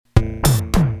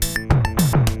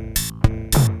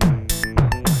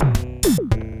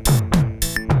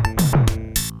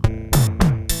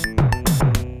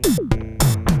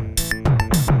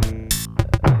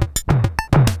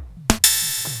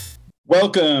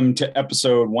Welcome to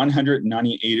episode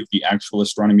 198 of the Actual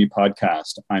Astronomy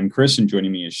Podcast. I'm Chris, and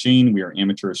joining me is Shane. We are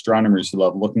amateur astronomers who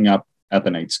love looking up at the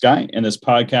night sky, and this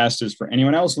podcast is for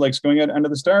anyone else who likes going out under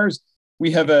the stars. We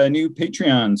have a new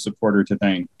Patreon supporter to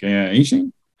thank.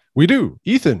 Shane? We do.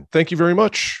 Ethan, thank you very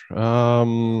much.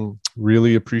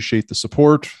 Really appreciate the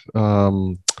support.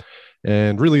 And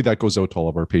really that goes out to all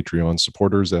of our Patreon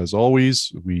supporters. As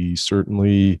always, we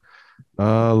certainly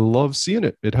love seeing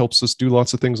it. It helps us do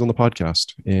lots of things on the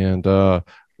podcast. And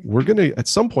we're going to, at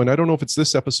some point, I don't know if it's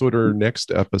this episode or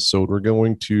next episode, we're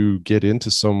going to get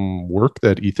into some work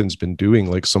that Ethan's been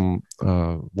doing, like some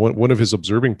one of his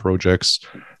observing projects,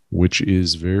 which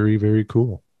is very, very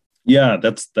cool. Yeah,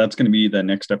 that's going to be the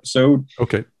next episode.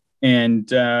 Okay. And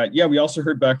we also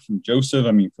heard back from Joseph.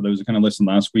 I mean, for those who kind of listened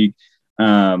last week,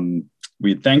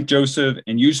 we thank Joseph.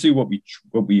 And usually what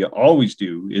we always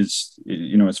do is,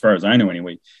 as far as I know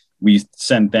anyway, we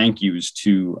send thank yous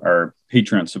to our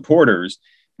Patreon supporters.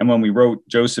 And when we wrote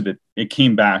Joseph, it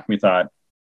came back. We thought,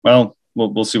 well,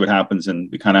 we'll see what happens.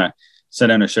 And we kind of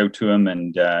sent out a shout to him.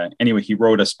 And anyway, he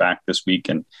wrote us back this week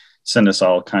and send us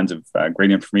all kinds of great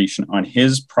information on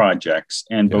his projects.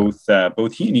 And both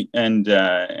he and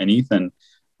Ethan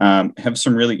have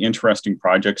some really interesting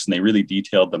projects, and they really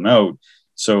detailed them out.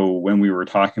 So when we were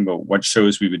talking about what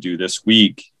shows we would do this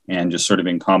week, and just sort of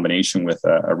in combination with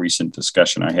a recent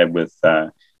discussion I had with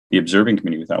the observing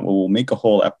committee, we thought, well, we'll make a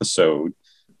whole episode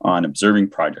on observing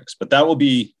projects, but that will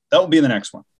be the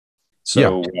next one.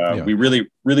 So we really,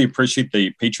 really appreciate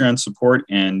the Patreon support,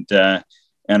 and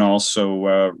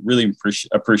also really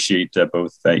appreciate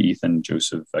both Ethan and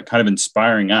Joseph kind of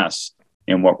inspiring us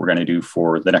in what we're going to do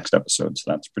for the next episode.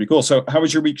 So that's pretty cool. So how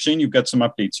was your week, Shane? You've got some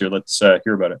updates here. Let's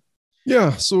hear about it.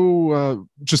 Yeah, so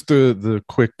just the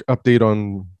quick update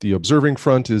on the observing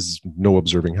front is no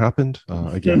observing happened.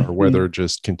 Again, our weather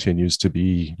just continues to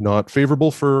be not favorable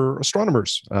for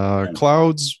astronomers.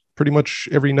 Clouds pretty much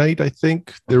every night, I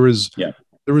think. There was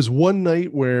one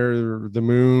night where the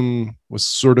moon was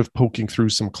sort of poking through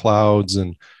some clouds,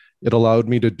 and it allowed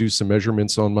me to do some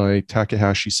measurements on my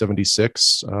Takahashi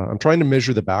 76. I'm trying to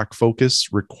measure the back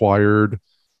focus required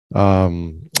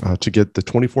to get the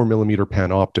 24 millimeter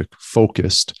panoptic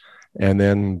focused, and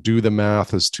then do the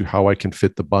math as to how I can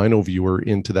fit the bino viewer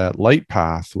into that light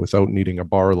path without needing a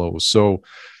Barlow. So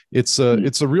it's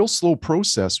a real slow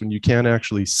process when you can't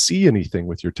actually see anything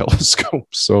with your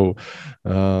telescope. So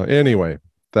anyway,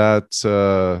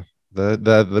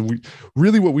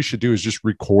 really what we should do is just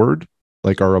record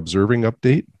like our observing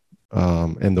update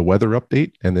and the weather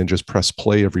update, and then just press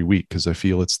play every week, because I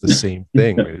feel it's the same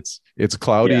thing. It's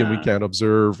cloudy and we can't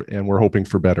observe, and we're hoping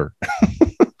for better.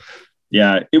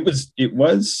 Yeah, it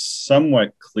was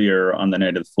somewhat clear on the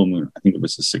night of the full moon. I think it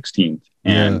was the 16th.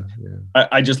 And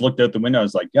I just looked out the window. I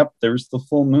was like, yep, there's the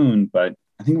full moon. But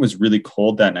I think it was really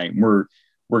cold that night.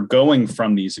 We're going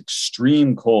from these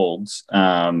extreme colds,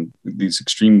 these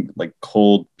extreme like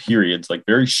cold periods, like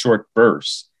very short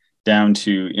bursts, down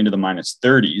to into the minus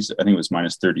 30s. I think it was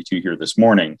minus 32 here this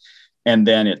morning. And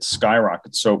then it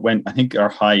skyrockets. So I think our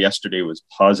high yesterday was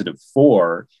positive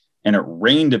 4, and it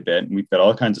rained a bit, and we've got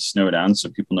all kinds of snow down, so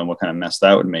people know what kind of mess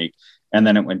that would make. And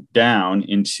then it went down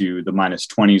into the minus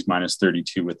 20s, minus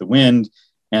 32 with the wind.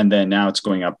 And then now it's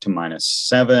going up to minus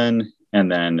 7.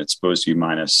 And then it's supposed to be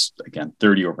minus, again,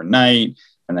 30 overnight.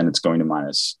 And then it's going to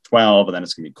minus 12. And then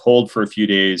it's going to be cold for a few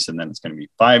days. And then it's going to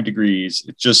be 5 degrees.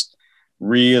 It's just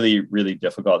really, really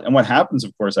difficult. And what happens,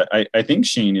 of course, I think,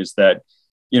 Shane, is that,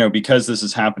 because this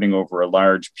is happening over a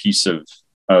large piece of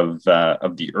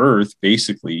the earth,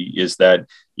 basically, is that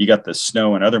you got the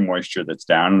snow and other moisture that's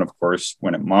down. And of course,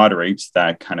 when it moderates,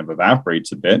 that kind of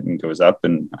evaporates a bit and goes up.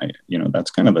 And,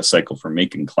 that's kind of the cycle for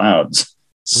making clouds.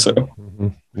 So,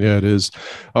 yeah, it is.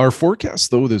 Our forecast,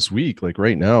 though, this week, like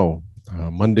right now,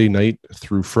 Monday night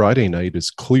through Friday night is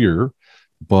clear,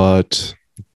 but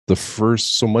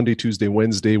so Monday, Tuesday,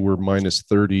 Wednesday, we're minus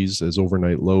 30s as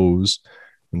overnight lows.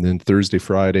 And then Thursday,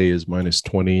 Friday is minus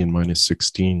 20 and minus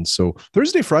 16. So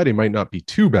Thursday, Friday might not be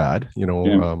too bad,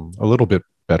 a little bit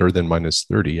better than minus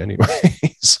 30 anyway.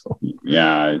 So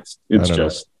yeah, it's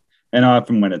just, and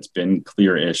often when it's been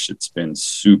clear-ish, it's been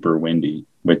super windy,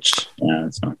 which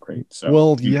it's not great. So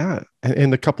well, yeah.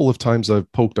 And a couple of times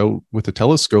I've poked out with a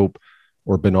telescope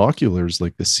or binoculars,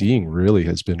 like the seeing really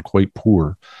has been quite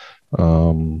poor.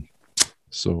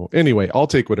 So anyway, I'll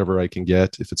take whatever I can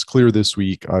get. If it's clear this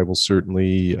week, I will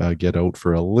certainly get out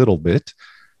for a little bit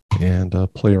and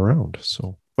play around.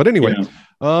 So, but anyway,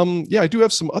 I do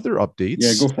have some other updates.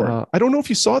 Yeah, go for it. I don't know if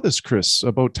you saw this, Chris,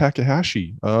 about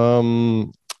Takahashi.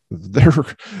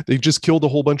 they just killed a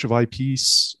whole bunch of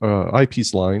eyepiece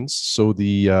lines. So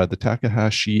the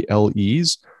Takahashi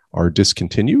LEs are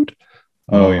discontinued.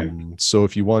 So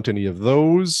if you want any of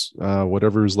those,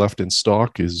 whatever is left in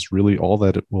stock is really all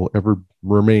that it will ever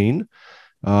remain.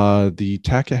 The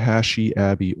Takahashi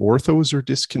Abbey orthos are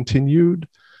discontinued.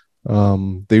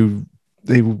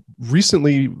 They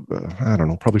recently, I don't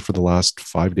know, probably for the last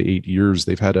 5 to 8 years,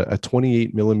 they've had a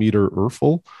 28 millimeter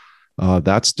Erfel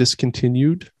that's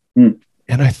discontinued. And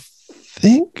I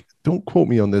think, don't quote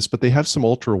me on this, but they have some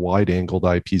ultra wide angled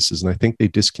eyepieces, and I think they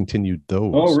discontinued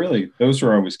those. Oh, really? Those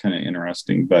are always kind of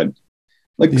interesting, but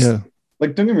like don't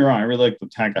get me wrong, I really like the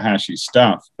Takahashi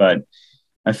stuff, but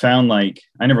I found like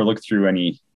I never looked through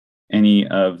any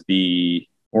of the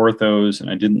orthos, and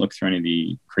I didn't look through any of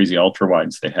the crazy ultra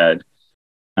wides they had.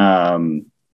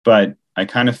 But I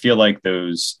kind of feel like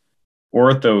those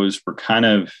orthos were kind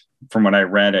of, from what I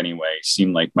read anyway,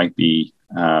 seemed like might be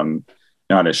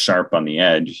not as sharp on the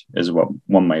edge as what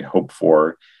one might hope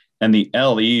for. And the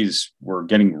LEs were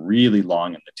getting really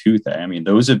long in the tooth. I mean,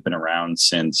 those have been around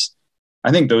since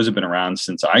I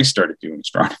started doing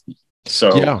astronomy.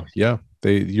 So yeah.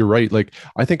 You're right. Like,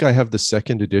 I think I have the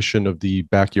second edition of the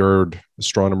Backyard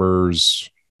Astronomers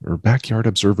or Backyard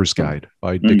Observer's Guide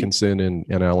by Dickinson and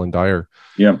Alan Dyer.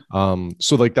 Yeah.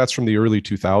 So like that's from the early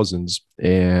 2000s.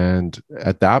 And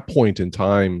at that point in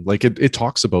time, like it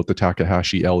talks about the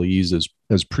Takahashi LEs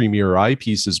as premier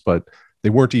eyepieces, but they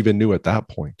weren't even new at that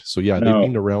point. So yeah, they've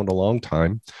been around a long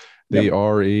time.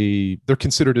 They're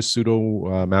considered a pseudo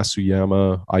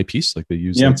Masuyama eyepiece. Like they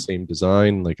use that same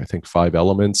design, like I think 5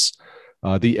 elements.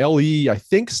 The LE, I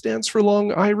think, stands for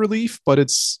long eye relief, but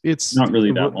it's not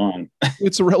really that long.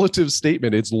 It's a relative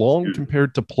statement. It's long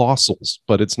compared to Plössls,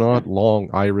 but it's not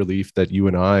long eye relief that you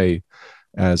and I,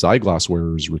 as eyeglass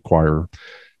wearers, require.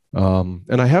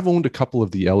 And I have owned a couple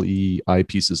of the LE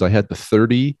eyepieces. I had the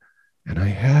 30, and I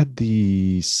had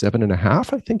the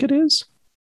 7.5. I think it is.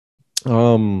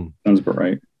 Sounds about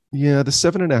right. Yeah, the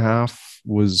 7.5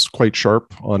 was quite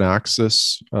sharp on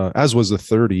axis, as was the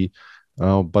 30.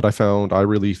 But I found eye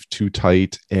relief too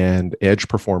tight, and edge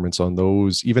performance on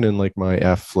those, even in like my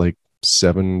f like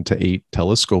 7 to 8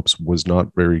 telescopes, was not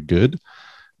very good.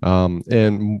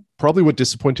 And probably what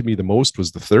disappointed me the most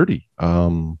was the 30.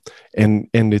 And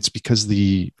it's because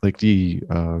the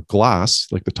glass,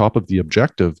 like the top of the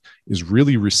objective, is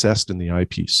really recessed in the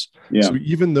eyepiece. Yeah. So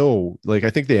even though, like, I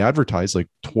think they advertise like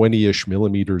 20-ish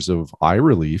millimeters of eye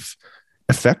relief,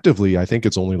 effectively, I think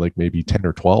it's only like maybe 10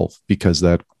 or 12, because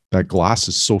that glass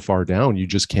is so far down, you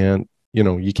just can't,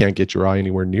 you can't get your eye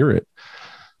anywhere near it.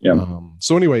 Yeah.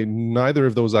 So anyway, neither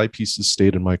of those eyepieces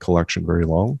stayed in my collection very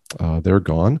long. They're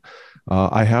gone.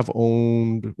 I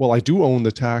do own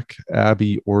the TAC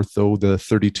Abbey Ortho, the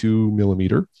 32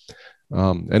 millimeter.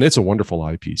 And it's a wonderful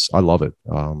eyepiece. I love it.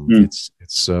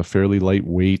 It's fairly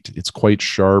lightweight. It's quite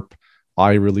sharp.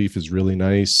 Eye relief is really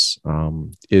nice.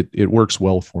 It works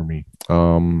well for me.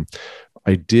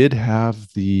 I did have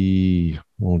I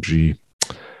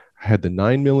had the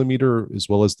 9 millimeter as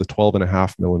well as the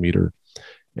 12.5 millimeter.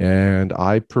 And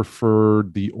I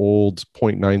preferred the old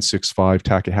 0.965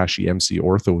 Takahashi MC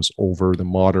orthos over the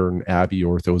modern Abbey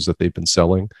orthos that they've been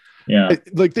selling. Yeah.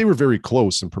 Like they were very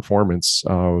close in performance,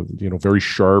 very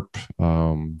sharp,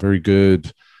 very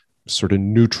good sort of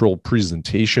neutral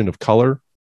presentation of color.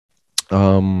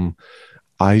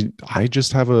 I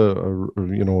just have a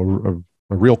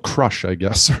real crush, I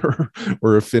guess,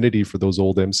 or affinity for those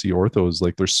old MC orthos.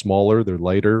 Like they're smaller, they're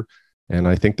lighter, and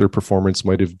I think their performance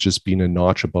might have just been a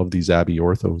notch above these Abbey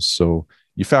orthos. So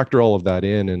you factor all of that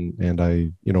in, and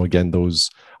I, again, those,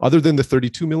 other than the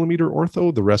 32 millimeter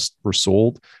ortho, the rest were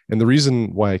sold. And the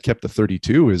reason why I kept the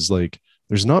 32 is like,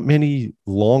 there's not many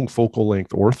long focal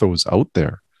length orthos out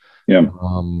there. Yeah.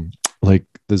 Like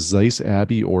the Zeiss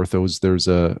Abbey orthos, there's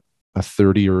a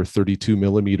 30 or 32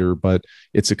 millimeter, but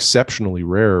it's exceptionally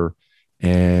rare.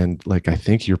 And like, I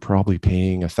think you're probably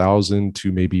paying $1,000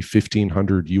 to maybe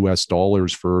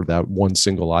 $1,500 for that one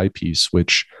single eyepiece,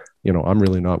 which, I'm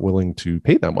really not willing to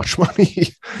pay that much money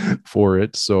for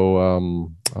it. So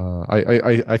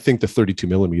I think the 32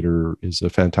 millimeter is a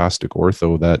fantastic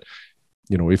ortho that,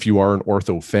 if you are an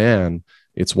ortho fan,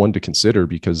 it's one to consider,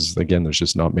 because again, there's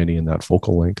just not many in that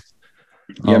focal length.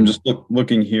 Yeah, I'm just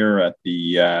looking here at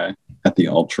the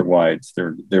ultra wides.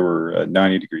 There were a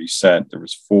 90 degree set. There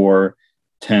was 4,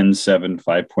 10, 7,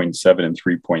 5.7, and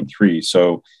 3.3.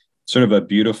 So sort of a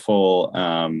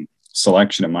beautiful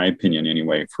selection, in my opinion,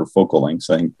 anyway, for focal lengths.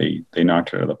 I think they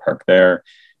knocked it out of the park there,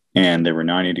 and they were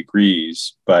 90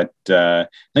 degrees. But I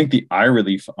think the eye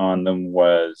relief on them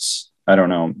was, I don't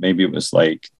know, maybe it was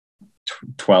like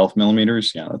 12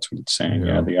 millimeters. Yeah, that's what it's saying.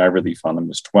 Yeah, the eye relief on them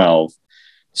was 12.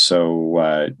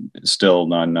 So still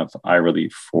not enough eye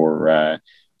relief for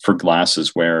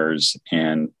glasses wearers,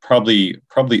 and probably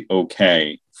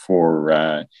okay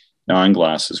for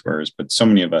non-glasses wearers. But so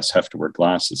many of us have to wear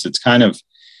glasses. It's kind of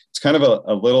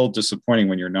a little disappointing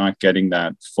when you're not getting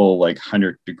that full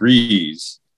 100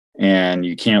 degrees and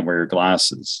you can't wear your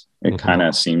glasses. It kind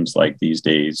of seems like these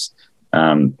days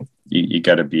you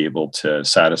got to be able to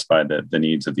satisfy the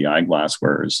needs of the eyeglass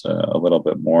wearers a little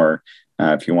bit more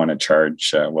if you want to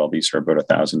charge. These are about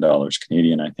 $1,000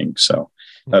 Canadian, I think. So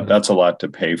that's a lot to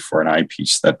pay for an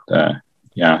eyepiece that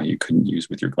you couldn't use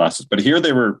with your glasses. But here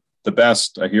they were the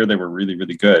best. I hear they were really,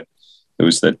 really good.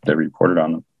 Those that reported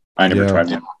on them. I never tried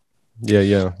them.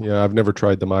 Yeah. I've never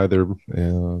tried them either.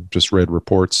 Just read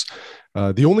reports.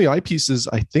 The only eyepieces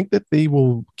I think that they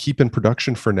will keep in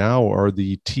production for now are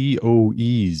the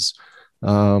TOEs,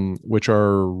 which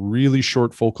are really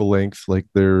short focal length. I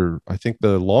think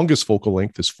the longest focal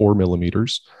length is 4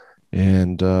 millimeters,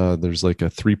 and there's a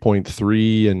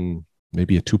 3.3 and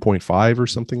maybe a 2.5 or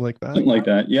something like that. Something like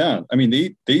that. Yeah. I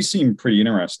mean, they seem pretty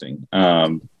interesting.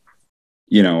 If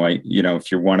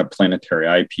you want a planetary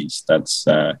eyepiece, that's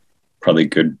probably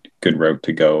good route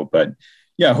to go. But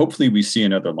yeah, hopefully we see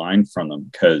another line from them,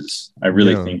 because I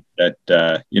really think that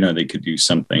they could do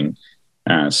something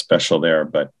special there.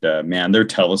 But man, their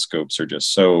telescopes are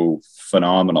just so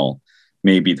phenomenal.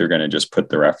 Maybe they're going to just put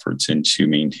their efforts into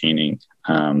maintaining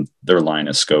their line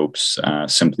of scopes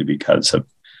simply because of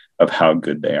how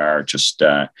good they are. Just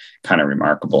kind of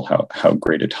remarkable how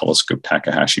great a telescope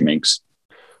Takahashi makes.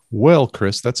 Well,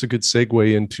 Chris, that's a good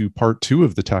segue into part 2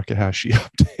 of the Takahashi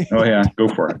update. Oh yeah, go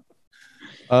for it.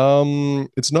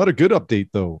 It's not a good update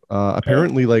though.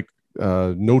 Apparently,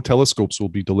 no telescopes will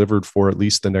be delivered for at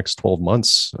least the next 12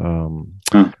 months,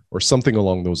 or something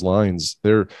along those lines.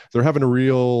 They're having a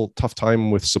real tough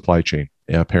time with supply chain,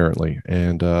 apparently,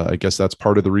 and I guess that's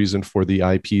part of the reason for the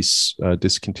eyepiece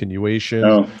discontinuation.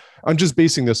 Oh. I'm just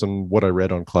basing this on what I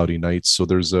read on Cloudy Nights, so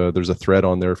there's a thread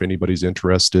on there if anybody's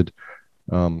interested.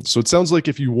 So it sounds like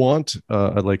if you want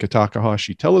a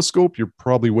Takahashi telescope, you're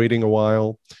probably waiting a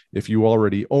while. If you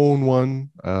already own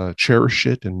one, cherish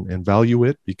it and value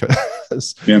it, because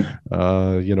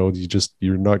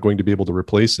you're not going to be able to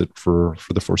replace it for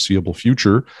the foreseeable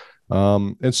future.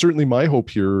 And certainly my hope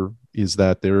here is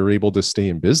that they're able to stay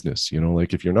in business.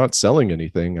 If you're not selling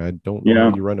anything, I don't know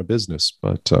how you run a business,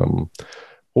 but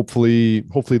hopefully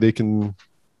they can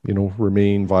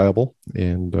remain viable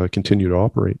and continue to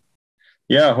operate.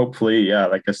 Yeah, hopefully. Yeah,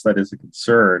 I guess that is a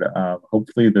concern.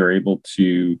 Hopefully they're able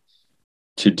to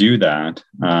do that,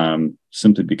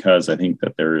 simply because I think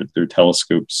that their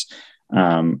telescopes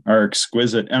are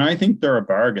exquisite, and I think they're a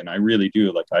bargain. I really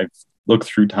do. I've looked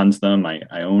through tons of them.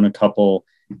 I own a couple,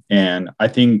 and I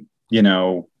think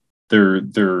they're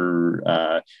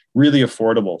really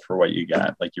affordable for what you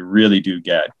get. You really do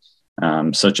get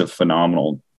such a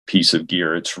phenomenal piece of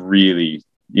gear. It's really,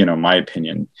 my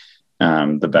opinion,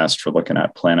 the best for looking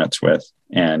at planets with,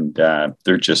 and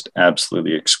they're just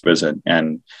absolutely exquisite.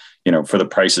 And for the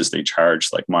prices they charge,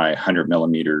 my 100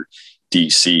 millimeter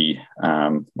DC,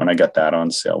 when I got that on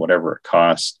sale, whatever it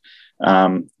cost,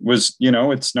 was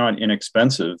it's not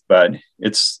inexpensive, but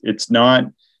it's not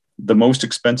the most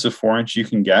expensive 4-inch you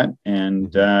can get,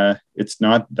 and it's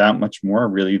not that much more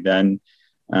really than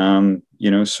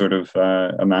sort of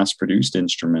a mass-produced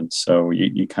instrument. So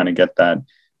you kind of get that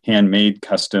handmade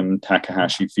custom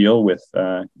Takahashi feel with,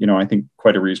 I think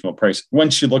quite a reasonable price.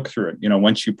 Once you look through it,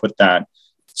 once you put that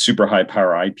super high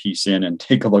power eyepiece in and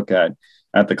take a look at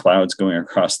the clouds going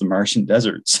across the Martian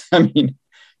deserts. I mean,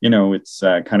 it's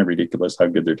kind of ridiculous how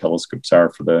good their telescopes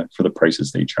are for the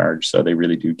prices they charge. So they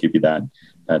really do give you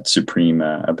that supreme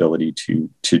ability to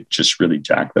just really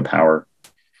jack the power.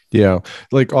 Yeah,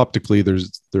 optically,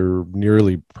 they're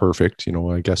nearly perfect.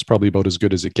 I guess probably about as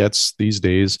good as it gets these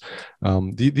days.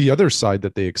 The other side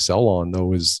that they excel on,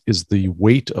 though, is the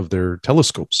weight of their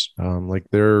telescopes.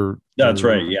 That's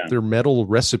right. Yeah, their metal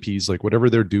recipes, whatever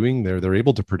they're doing there, they're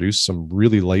able to produce some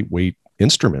really lightweight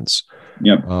instruments.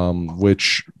 Yep.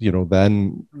 Which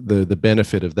then the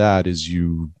benefit of that is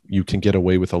you can get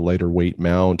away with a lighter weight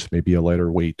mount, maybe a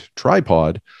lighter weight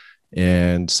tripod,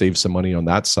 and save some money on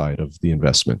that side of the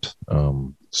investment.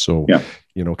 Because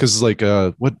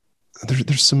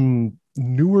there's some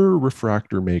newer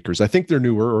refractor makers. I think they're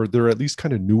newer, or they're at least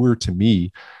kind of newer to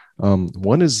me.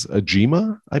 One is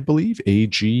Agema, I believe,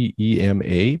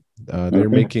 AGEMA. They're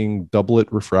making doublet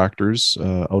refractors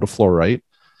out of fluorite.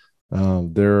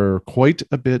 They're quite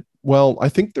a bit. Well, I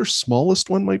think their smallest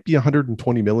one might be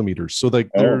 120 millimeters. So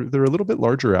they're a little bit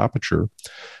larger aperture.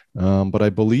 But I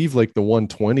believe like the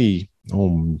 120,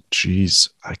 oh geez,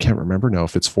 I can't remember now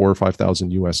if it's $4,000 or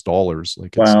 $5,000 US.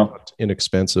 Like it's not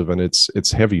inexpensive, and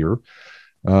it's heavier.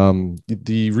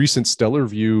 The recent Stellar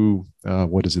View,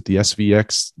 what is it? The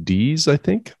SVXDs, I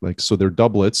think. Like, so they're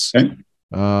doublets. Okay.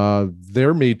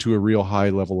 They're made to a real high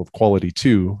level of quality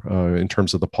too, in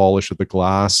terms of the polish of the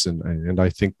glass, and I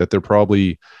think that they're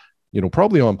probably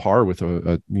on par with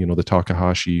the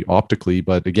Takahashi optically,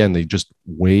 but again, they just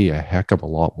weigh a heck of a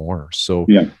lot more. So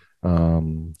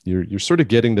you're sort of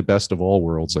getting the best of all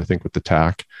worlds, I think, with the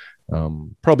TAC.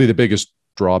 Probably the biggest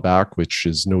drawback, which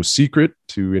is no secret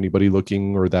to anybody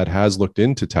looking or that has looked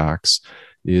into TACs,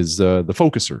 is the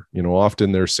focuser.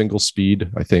 Often they're single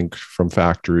speed, I think, from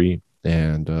factory,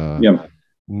 and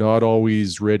not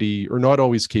always ready or not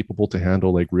always capable to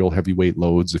handle like real heavyweight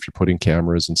loads if you're putting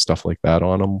cameras and stuff like that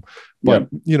on them. But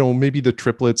maybe the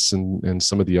triplets and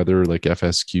some of the other like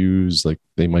FSQs, like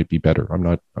they might be better.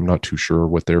 I'm not too sure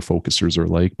what their focusers are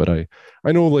like, but I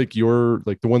know like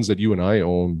the ones that you and I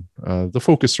own, the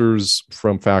focusers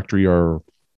from factory are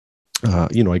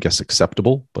I guess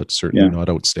acceptable, but certainly not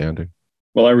outstanding.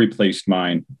 Well, I replaced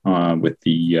mine with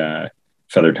the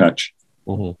Feather Touch.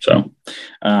 Mm-hmm. So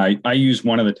I use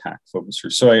one of the TAC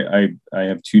focusers. So I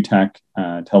have two TAC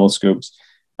telescopes.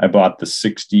 I bought the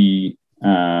 60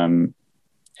 and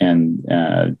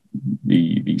the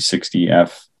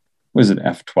 60F. Was it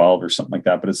F12 or something like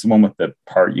that? But it's the one with the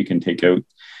part you can take out,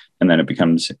 and then it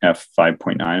becomes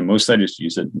F5.9. Mostly I just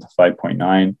use it with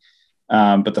 5.9.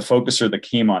 But the focuser that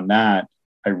came on that,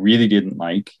 I really didn't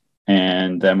like.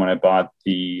 And then when I bought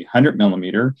the 100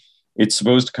 millimeter, it's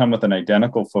supposed to come with an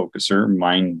identical focuser.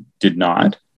 Mine did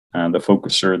not. The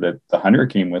focuser that the 100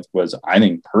 came with was, I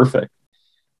think, perfect.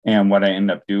 And what I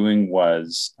ended up doing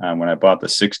was when I bought the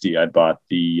 60, I bought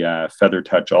the Feather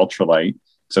Touch Ultralight.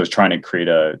 So I was trying to create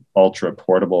a ultra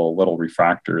portable little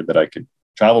refractor that I could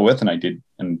travel with, and I did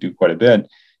and do quite a bit.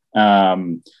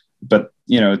 But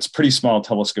it's a pretty small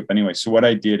telescope anyway. So what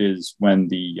I did is when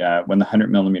the 100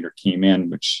 millimeter came in,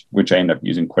 which I end up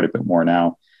using quite a bit more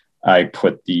now, I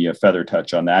put the Feather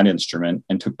Touch on that instrument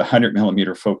and took the 100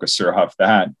 millimeter focuser off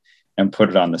that and put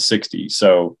it on the 60.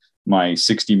 So my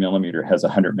 60 millimeter has a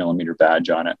 100 millimeter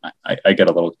badge on it. I get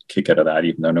a little kick out of that,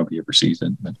 even though nobody ever sees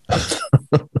it.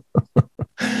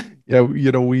 Yeah,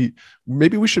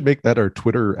 maybe we should make that our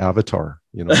Twitter avatar.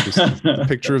 Just a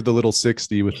picture of the little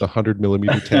 60 with the 100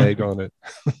 millimeter tag on it.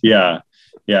 Yeah,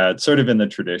 it's sort of in the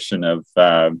tradition of.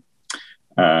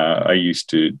 I used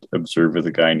to observe with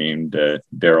a guy named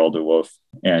Daryl DeWolf,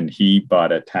 and he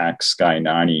bought a TAC Sky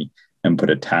 90 and put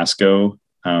a Tasco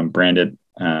branded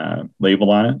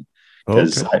label on it.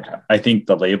 Because I think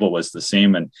the label was the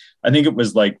same, and I think it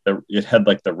was like it had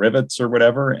like the rivets or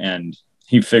whatever, and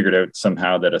he figured out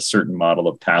somehow that a certain model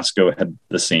of Tasco had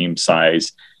the same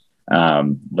size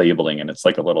labeling, and it's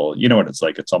like a little, what it's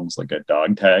like? It's almost like a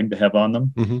dog tag to have on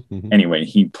them. Mm-hmm, mm-hmm. Anyway,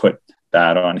 he put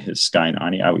that on his Sky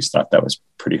 90. I always thought that was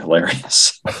pretty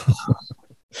hilarious.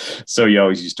 So he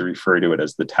always used to refer to it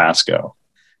as the Tasco.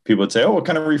 People would say, "Oh, what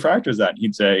kind of refractor is that?" And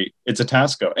he'd say, "It's a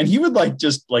Tasco," and he would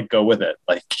just go with it,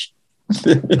 like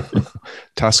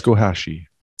Tasco Hashi.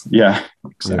 Yeah,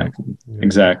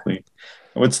 exactly.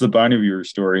 What's the Bonneviewer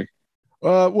story?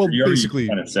 Well, you basically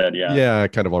kind of said, I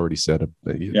kind of already said it.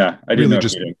 I didn't know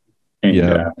just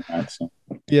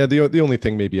the only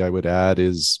thing maybe I would add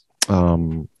is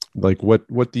like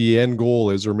what the end goal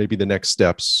is, or maybe the next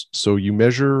steps. So you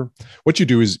measure, what you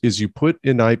do is you put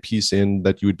an eyepiece in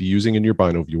that you would be using in your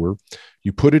bino viewer.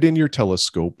 You put it in your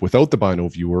telescope without the bino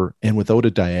viewer and without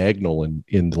a diagonal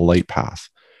in the light path.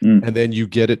 And then you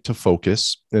get it to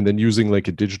focus. And then using like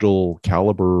a digital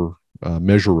caliber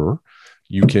measurer,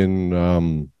 you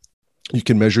can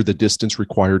measure the distance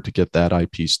required to get that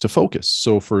eyepiece to focus.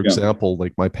 So for example,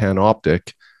 like my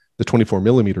Panoptic, the 24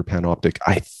 millimeter Panoptic,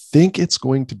 I think it's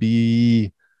going to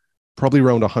be probably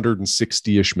around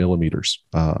 160-ish millimeters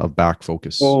of back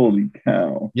focus. Holy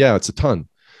cow. Yeah, it's a ton.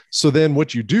 So then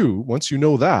what you do, once you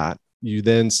know that, you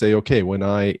then say, okay, when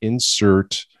I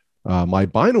insert my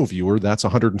bino viewer, that's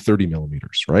 130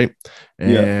 millimeters, right?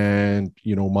 And,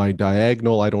 my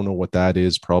diagonal, I don't know what that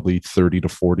is, probably 30 to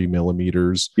 40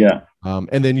 millimeters. Yeah.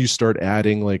 And then you start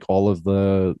adding like all of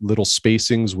the little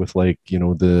spacings with like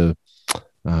the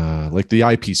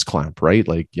eyepiece clamp, right?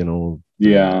 Like,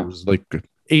 there's like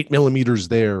 8 millimeters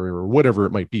there or whatever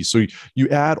it might be. So you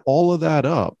add all of that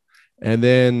up, and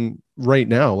then right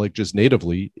now, like just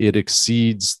natively, it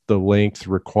exceeds the length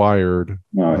required.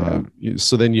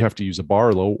 So then you have to use a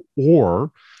Barlow,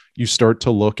 or you start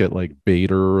to look at like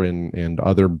Baader and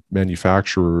other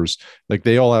manufacturers, like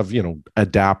they all have,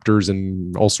 adapters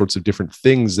and all sorts of different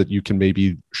things that you can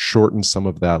maybe shorten some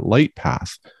of that light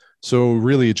path. So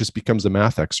really it just becomes a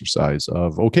math exercise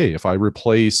of, okay, if I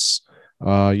replace,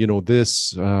 I don't know,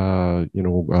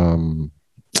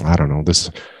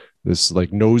 this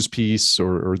like nose piece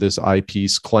or this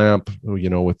eyepiece clamp,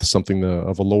 with something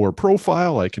of a lower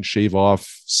profile, I can shave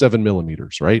off 7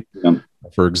 millimeters, right? Yeah.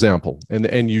 For example.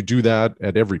 And you do that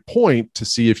at every point to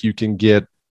see if you can get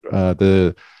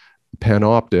the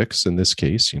Panoptix, in this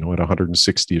case, at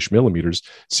 160-ish millimeters,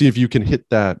 see if you can hit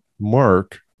that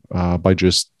mark by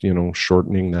just,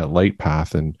 shortening that light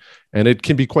path. And it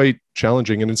can be quite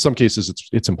challenging. And in some cases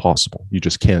it's impossible. You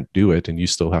just can't do it. And you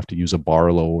still have to use a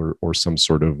Barlow or some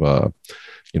sort of,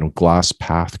 glass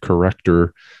path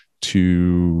corrector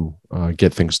to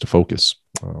get things to focus.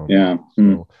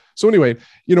 So anyway,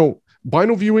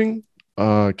 bino viewing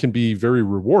can be very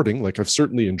rewarding. Like I've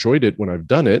certainly enjoyed it when I've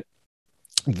done it.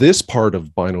 This part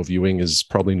of bino viewing is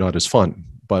probably not as fun,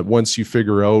 but once you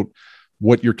figure out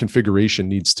what your configuration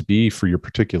needs to be for your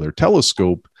particular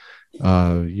telescope,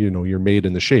 you're made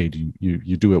in the shade.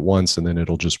 You do it once and then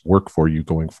it'll just work for you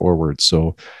going forward.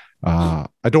 So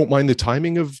I don't mind the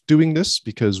timing of doing this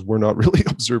because we're not really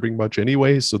observing much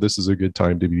anyway. So this is a good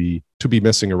time to be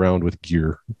messing around with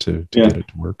gear to get it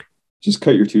to work. Just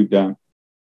cut your tube down.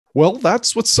 Well,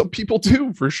 that's what some people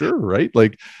do for sure, right?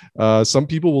 Like some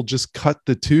people will just cut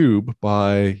the tube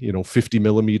by, 50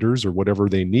 millimeters or whatever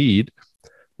they need.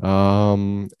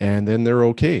 And then they're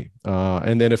okay.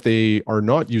 And then if they are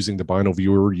not using the bino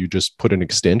viewer, you just put an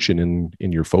extension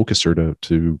in your focuser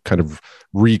to kind of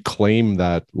reclaim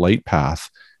that light path.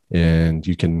 And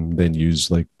you can then use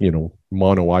mono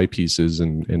eyepieces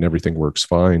and everything works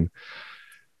fine.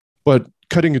 But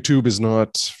cutting a tube is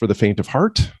not for the faint of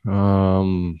heart.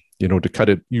 To cut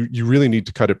it, you really need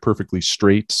to cut it perfectly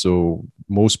straight. So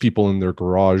most people in their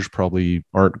garage probably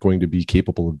aren't going to be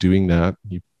capable of doing that.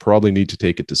 You probably need to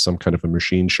take it to some kind of a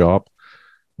machine shop.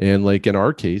 And like in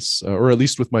our case, or at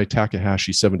least with my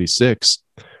Takahashi 76,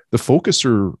 the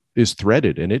focuser is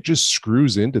threaded and it just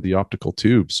screws into the optical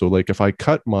tube. So like if I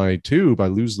cut my tube, I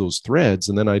lose those threads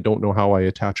and then I don't know how I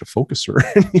attach a focuser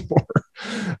anymore.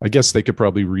 I guess they could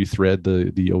probably rethread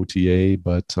the OTA,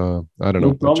 but I don't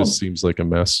know. It just seems like a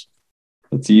mess.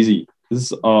 That's easy. This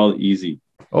is all easy.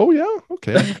 Oh, yeah.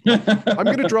 Okay. I'm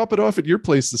going to drop it off at your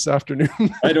place this afternoon.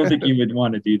 I don't think you would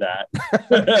want to do that.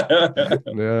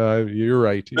 Yeah, you're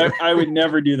right. I would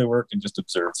never do the work and just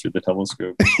observe through the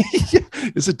telescope.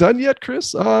 Is it done yet,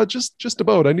 Chris? Just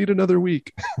about. I need another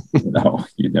week. No,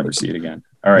 you'd never see it again.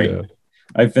 All right. Yeah.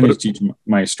 I finished teaching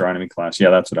my astronomy class. Yeah,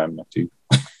 that's what I'm up to.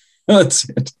 That's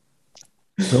it.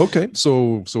 Okay.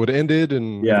 So it ended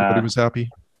and everybody was happy?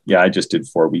 Yeah, I just did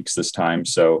 4 weeks this time.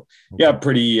 So yeah,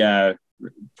 pretty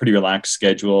relaxed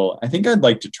schedule. I think I'd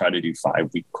like to try to do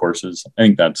 5-week courses. I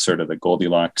think that's sort of the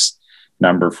Goldilocks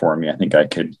number for me. I think I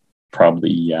could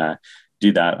probably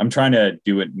do that. I'm trying to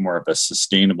do it more of a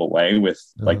sustainable way with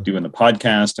like doing the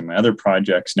podcast and my other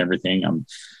projects and everything. I'm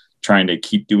trying to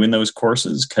keep doing those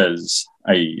courses because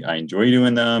I enjoy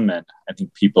doing them. And I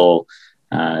think people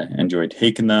enjoy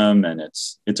taking them. And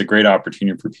it's a great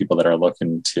opportunity for people that are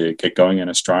looking to get going in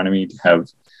astronomy to have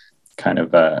kind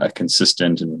of a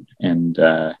consistent and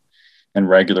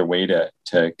regular way to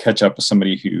catch up with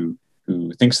somebody who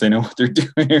thinks they know what they're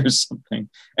doing or something.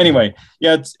 Anyway,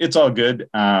 yeah, it's all good.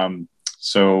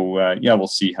 So we'll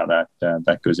see how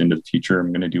that goes into the future.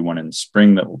 I'm going to do one in the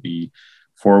spring that will be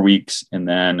 4 weeks, and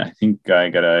then I think I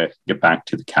gotta get back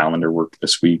to the calendar work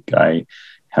this week. I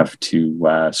have to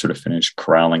sort of finish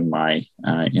corralling my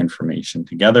information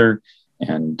together.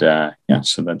 And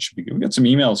so that should be good. We got some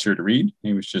emails here to read.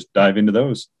 Maybe we should just dive into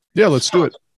those. Yeah, let's do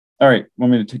it. All right.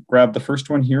 Want me to grab the first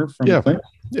one here from Clint?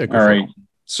 Yeah. All right.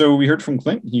 So we heard from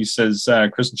Clint. He says,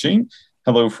 Chris and Shane,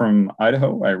 hello from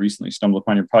Idaho. I recently stumbled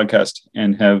upon your podcast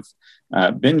and have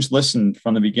binge listened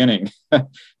from the beginning.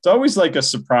 It's always like a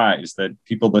surprise that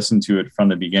people listen to it from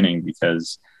the beginning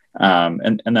because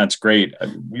and that's great.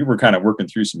 We were kind of working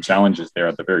through some challenges there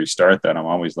at the very start that I'm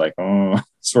always like, oh,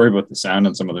 sorry about the sound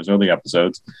on some of those early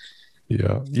episodes.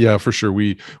 Yeah, for sure.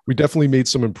 We definitely made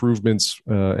some improvements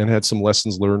and had some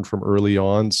lessons learned from early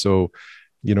on. So,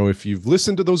 if you've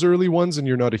listened to those early ones and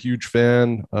you're not a huge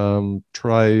fan,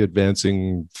 try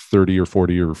advancing 30 or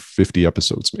 40 or 50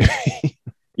 episodes, maybe.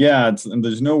 Yeah, and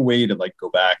there's no way to like go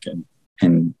back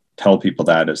and tell people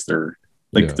that as they're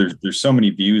like, there's so many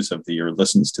views of or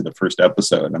listens to the first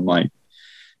episode. I'm like,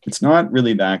 it's not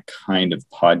really that kind of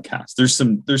podcast. There's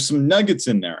some nuggets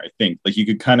in there. I think like you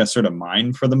could kind of sort of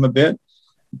mine for them a bit,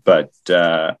 but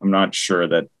I'm not sure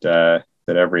that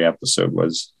that every episode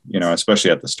was,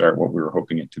 especially at the start, what we were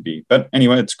hoping it to be. But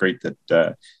anyway, it's great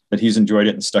that he's enjoyed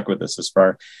it and stuck with us this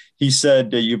far. He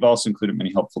said you've also included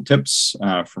many helpful tips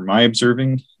for my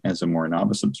observing as a more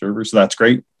novice observer. So that's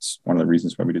great. It's one of the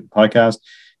reasons why we did the podcast.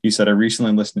 He said, I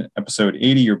recently listened to episode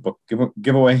 80, your book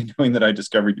giveaway, knowing that I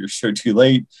discovered your show too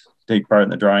late to take part in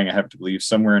the drawing. I have to believe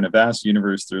somewhere in a vast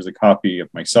universe, there's a copy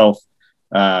of myself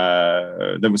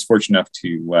that was fortunate enough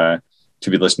to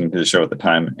be listening to the show at the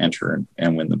time and enter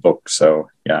and win the book. So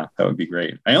yeah, that would be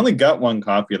great. I only got one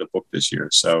copy of the book this year,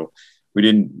 so we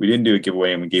didn't do a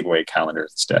giveaway, and we gave away a calendar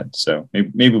instead. So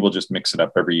maybe we'll just mix it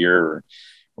up every year,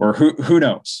 or who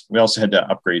knows. We also had to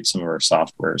upgrade some of our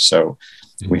software, so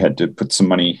we had to put some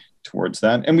money towards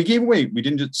that. And we gave away,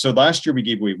 so last year we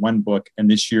gave away one book, and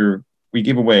this year we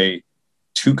gave away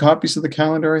 2 copies of the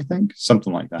calendar, I think,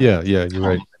 something like that. Yeah, you're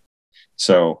right.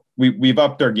 So we've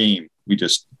upped our game. We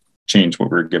just changed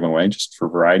what we were giving away just for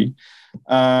variety.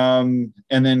 And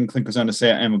then Clint goes on to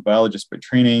say, I am a biologist by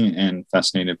training and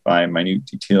fascinated by minute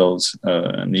details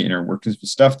and the inner workings of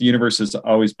stuff. The universe has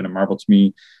always been a marvel to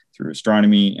me through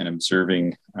astronomy and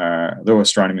observing, though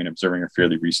astronomy and observing are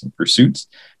fairly recent pursuits.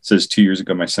 It says 2 years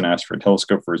ago, my son asked for a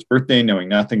telescope for his birthday. Knowing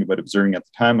nothing about observing at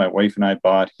the time, my wife and I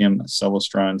bought him a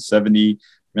Celestron 70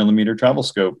 millimeter travel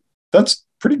scope. That's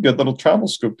pretty good little travel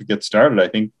scope to get started, I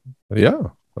think. Yeah,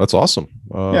 that's awesome.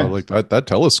 Like that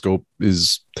telescope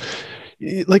is...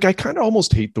 Like, I kind of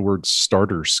almost hate the word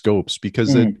starter scopes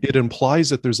because it implies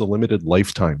that there's a limited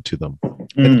lifetime to them.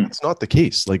 And it's not the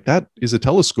case. Like, that is a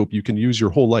telescope you can use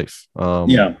your whole life. And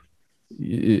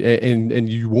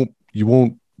you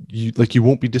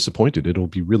won't be disappointed. It'll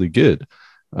be really good.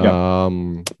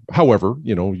 However,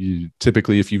 you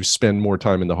typically, if you spend more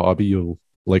time in the hobby, you'll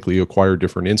likely acquire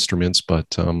different instruments, but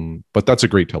that's a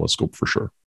great telescope for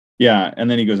sure. Yeah. And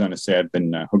then he goes on to say, I've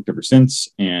been hooked ever since.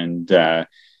 And,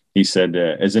 he said,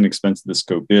 as inexpensive the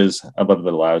scope is, I love what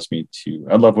it allows me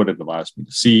to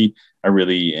see. I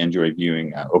really enjoy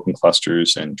viewing open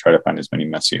clusters and try to find as many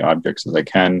messy objects as I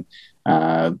can,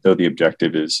 though the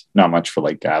objective is not much for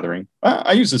light gathering.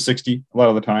 I use a 60 a lot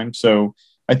of the time. So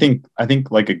I think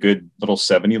like a good little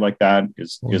 70 like that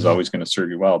is always going to serve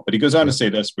you well. But he goes on to say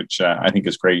this, which I think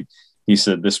is great. He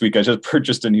said, this week I just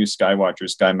purchased a new Skywatcher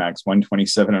SkyMax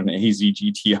 127 on an AZ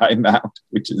GTI mount,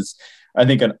 which is, I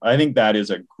think that is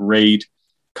a great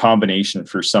combination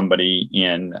for somebody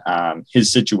in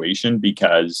his situation,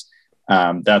 because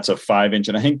that's a 5-inch,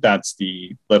 and I think that's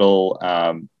the little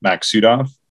Maksutov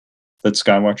that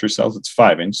Skywatcher sells. It's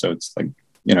 5-inch, so it's like,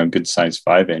 good size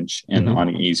 5-inch, and on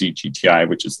an AZ GTI,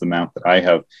 which is the mount that I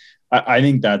have. I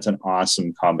think that's an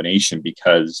awesome combination,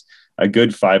 because a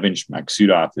good 5-inch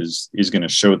Maksutov is going to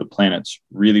show the planets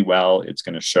really well. It's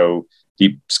going to show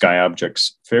deep sky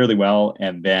objects fairly well.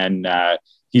 And then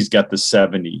he's got the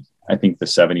 70. I think the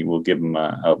 70 will give him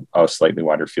a slightly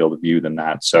wider field of view than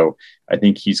that. So I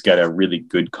think he's got a really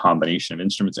good combination of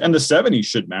instruments. And the 70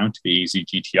 should mount to the AZ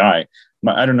GTI.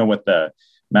 I don't know what the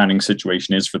mounting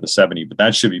situation is for the 70, but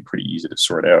that should be pretty easy to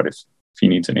sort out. If he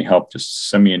needs any help, just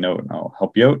send me a note and I'll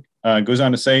help you out. Goes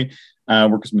on to say,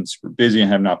 work has been super busy. I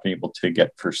have not been able to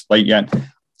get first light yet.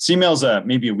 This email's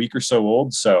maybe a week or so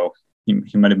old, so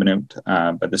he might have been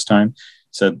out by this time.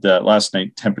 Said last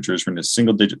night temperatures were in the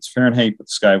single digits Fahrenheit, but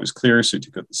the sky was clear, so he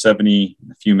took out the 70.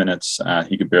 In a few minutes,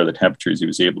 he could bear the temperatures. He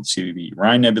was able to see the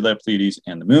Orion Nebula, Pleiades,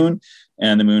 and the moon.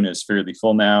 And the moon is fairly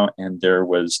full now, and there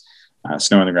was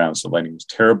snow on the ground, so lighting was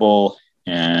terrible.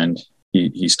 And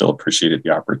he still appreciated the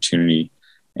opportunity.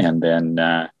 And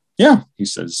then, he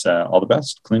says, all the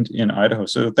best, Clint in Idaho.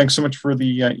 So thanks so much for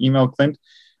the email, Clint.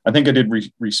 I think I did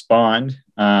respond.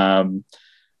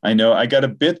 I know I got a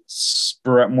bit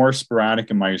more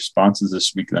sporadic in my responses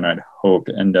this week than I'd hoped.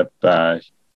 End up,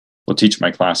 we'll teach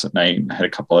my class at night. I had a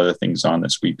couple other things on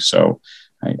this week. So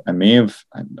I may have,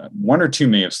 one or two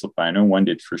may have slipped by. I know one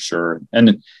did for sure.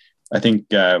 And I think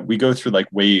we go through like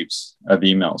waves of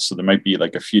emails. So there might be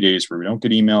like a few days where we don't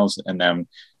get emails, and then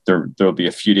there'll be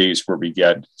a few days where we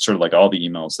get sort of like all the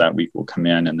emails that week will come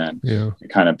in, and then it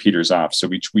kind of peters off. So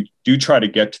we do try to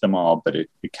get to them all, but it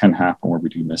can happen where we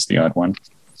do miss the odd one.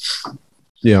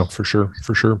 Yeah, for sure.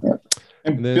 Yeah.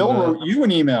 And then, Bill wrote you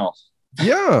an email.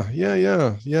 Yeah.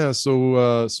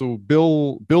 So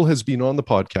Bill has been on the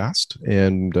podcast,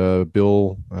 and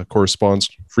Bill corresponds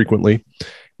frequently.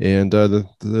 And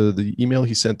the email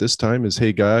he sent this time is,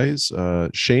 hey guys,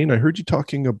 Shane, I heard you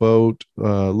talking about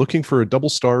looking for a double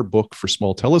star book for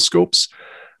small telescopes.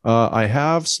 I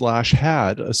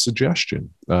have/had a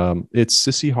suggestion. It's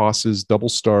Sissy Haas's Double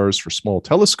Stars for Small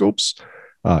Telescopes.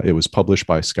 It was published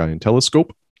by Sky and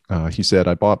Telescope. He said,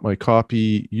 I bought my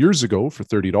copy years ago for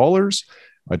 $30.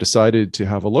 I decided to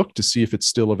have a look to see if it's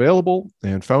still available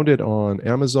and found it on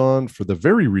Amazon for the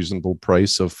very reasonable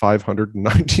price of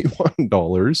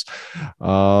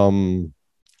 $591.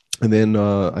 And then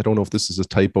I don't know if this is a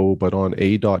typo, but on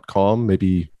a.com,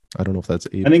 maybe, I don't know if that's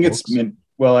a. I think it's,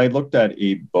 well, I looked at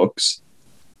A Books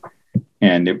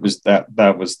and it was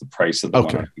that was the price of the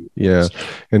one. Yeah.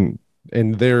 And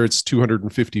there it's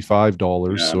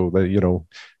 $255. Yeah. So that, you know,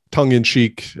 tongue in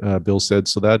cheek, Bill said,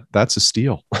 so that's a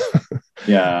steal.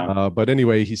 Yeah. But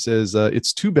anyway, he says,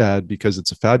 it's too bad because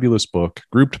it's a fabulous book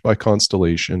grouped by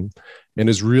constellation and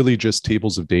is really just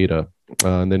tables of data.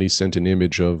 And then he sent an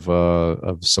image of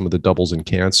some of the doubles in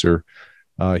Cancer.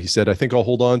 He said, I think I'll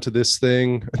hold on to this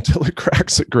thing until it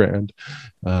cracks $1,000.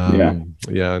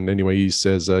 Yeah. And anyway, he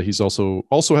says he's also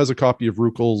has a copy of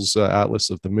Ruckel's Atlas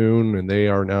of the Moon, and they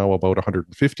are now about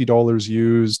 $150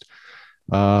 used.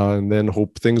 And then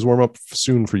hope things warm up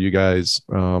soon for you guys.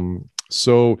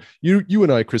 So you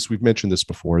and I, Chris, we've mentioned this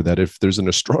before, that if there's an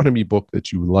astronomy book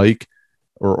that you like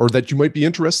or that you might be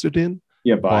interested in,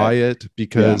 buy it,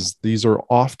 because these are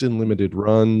often limited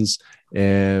runs.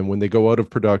 And when they go out of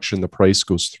production, the price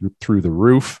goes through the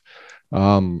roof.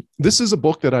 This is a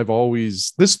book that I've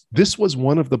always, this was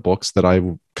one of the books that I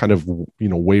kind of,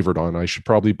 wavered on. I should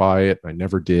probably buy it. I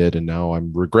never did. And now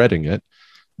I'm regretting it.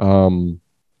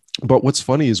 But what's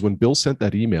funny is when Bill sent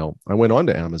that email, I went on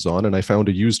to Amazon and I found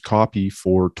a used copy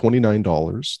for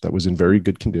 $29 that was in very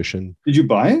good condition. Did you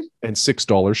buy it? And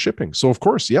 $6 shipping. So of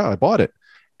course, I bought it.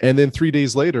 And then 3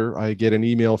 days later, I get an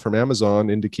email from Amazon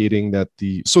indicating that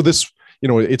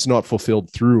it's not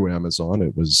fulfilled through Amazon.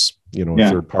 It was, a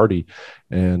third party.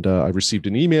 And I received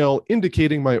an email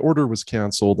indicating my order was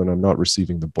canceled and I'm not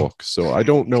receiving the book. So I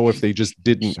don't know if they just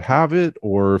didn't have it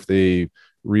or if they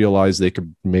realized they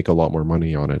could make a lot more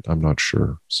money on it. I'm not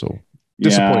sure. So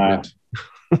disappointment.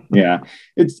 Yeah.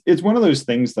 It's one of those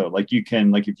things though, like you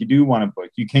can, like if you do want a book,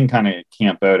 you can kind of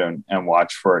camp out and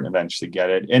watch for it and eventually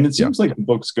get it. And it seems like the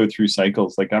books go through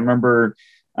cycles. Like I remember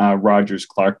Roger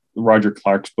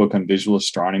Clark's book on visual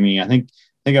astronomy. I think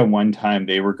at one time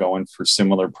they were going for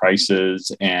similar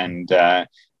prices. And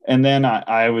then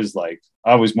I was like,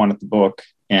 I always wanted the book,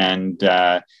 and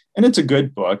it's a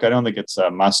good book. I don't think it's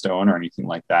a must own or anything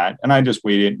like that. And I just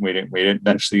waited.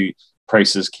 Eventually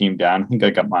prices came down. I think I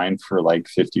got mine for like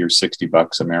 $50 or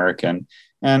 $60 American.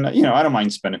 And, I don't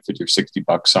mind spending $50 or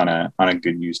 $60 on a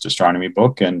good used astronomy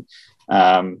book. And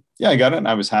I got it and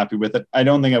I was happy with it. I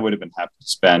don't think I would have been happy to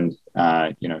spend,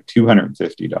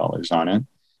 $250 on it.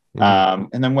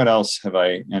 And then what else have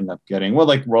I ended up getting? Well,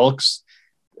 like Rolk's,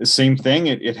 the same thing.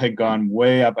 It had gone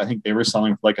way up. I think they were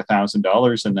selling for like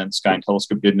 $1,000, and then Sky and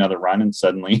Telescope did another run, and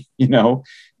suddenly,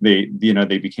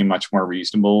 they became much more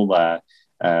reasonable,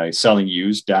 selling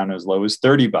used down as low as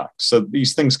 $30. So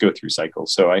these things go through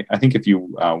cycles. So I think if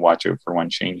you watch out for one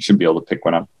chain, you should be able to pick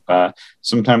one up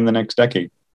sometime in the next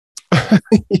decade.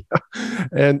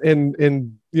 And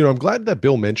I'm glad that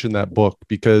Bill mentioned that book,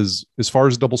 because as far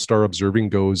as double star observing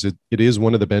goes, it is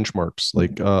one of the benchmarks.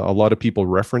 Like a lot of people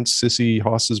reference Sissy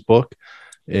Haas's book,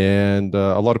 and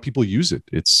a lot of people use it.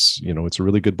 It's it's a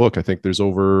really good book. I think there's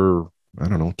over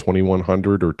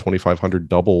 2,100 or 2,500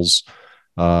 doubles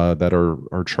that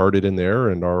are charted in there,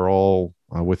 and are all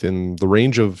within the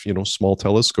range of small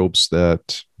telescopes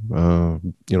that a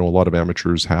lot of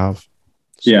amateurs have.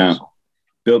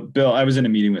 So, Bill, I was in a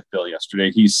meeting with Bill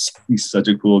yesterday. He's such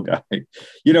a cool guy.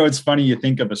 It's funny, you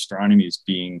think of astronomy as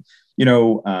being,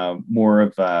 more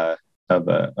of a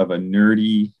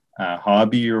nerdy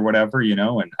hobby or whatever,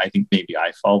 and I think maybe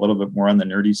I fall a little bit more on the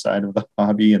nerdy side of the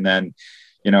hobby. And then,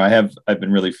 I've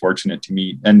been really fortunate to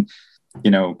meet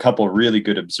a couple of really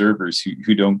good observers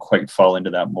who don't quite fall into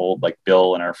that mold, like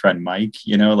Bill and our friend Mike.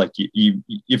 Like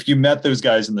if you met those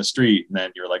guys in the street and then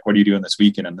you're like, what are you doing this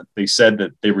weekend? And they said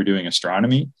that they were doing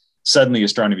astronomy. Suddenly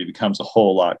astronomy becomes a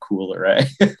whole lot cooler, right?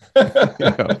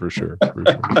 Yeah, for sure.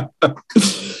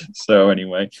 So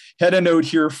anyway, had a note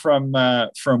here from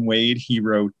Wade. He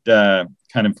wrote kind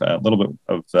of a little bit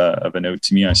of a note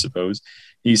to me, I suppose.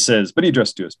 He says, but he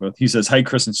addressed to us both. He says, Hi,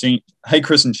 Chris and Shane.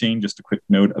 Just a quick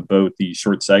note about the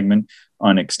short segment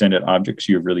on extended objects.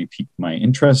 You have really piqued my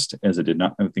interest, as I did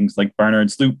not know things like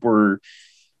Barnard's Loop were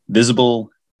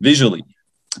visible visually.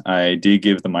 I did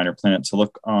give the minor planets a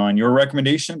look on your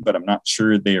recommendation, but I'm not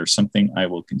sure they are something I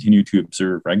will continue to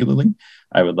observe regularly.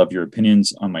 I would love your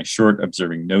opinions on my short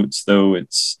observing notes, though.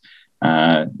 It's,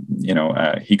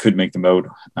 he could make them out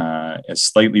as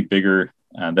slightly bigger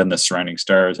than the surrounding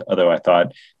stars, although I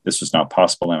thought this was not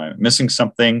possible. Am I missing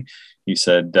something? He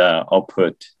said, I'll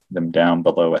put them down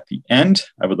below at the end.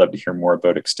 I would love to hear more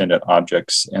about extended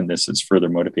objects, and this has further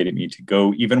motivated me to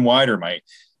go even wider. My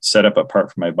setup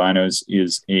apart from my binos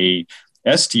is a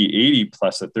ST80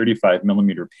 plus a 35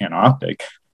 millimeter Panoptic,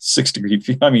 6-degree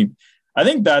field. I mean, I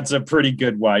think that's a pretty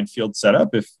good wide field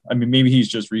setup. Maybe he's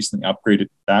just recently upgraded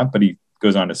that, but he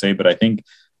goes on to say, but I think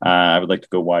I would like to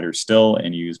go wider still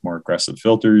and use more aggressive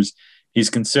filters. He's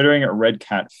considering a Red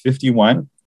Cat 51,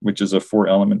 which is a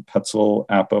 4-element Petzl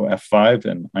Apo F5,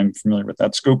 and I'm familiar with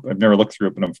that scope. I've never looked through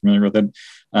it, but I'm familiar with it.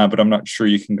 But I'm not sure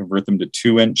you can convert them to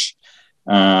 2-inch.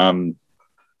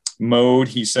 Mode,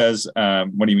 he says,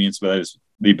 what he means by that is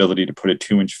the ability to put a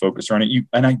 2-inch focus on it.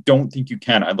 And I don't think you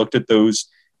can. I looked at those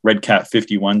Red Cat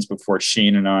 51s before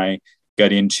Shane and I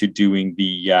got into doing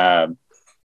the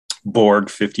Borg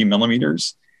 50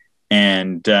 millimeters.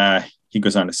 And he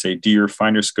goes on to say, do your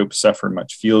finder scopes suffer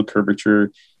much field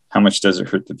curvature? How much does it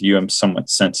hurt the view? I'm somewhat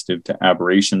sensitive to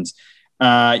aberrations.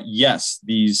 Yes,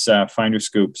 these finder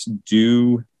scopes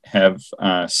do have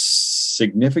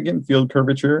significant field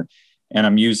curvature. And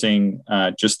I'm using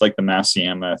just like the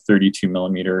Masuyama 32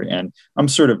 millimeter, and I'm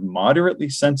sort of moderately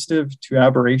sensitive to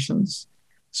aberrations.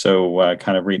 So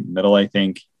kind of right in the middle, I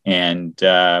think. And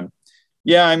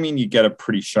you get a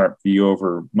pretty sharp view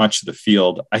over much of the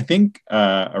field. I think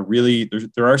there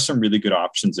are some really good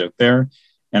options out there.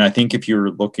 And I think if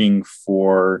you're looking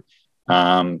for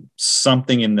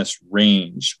something in this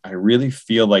range, I really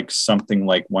feel like something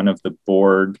like one of the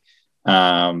Borg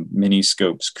mini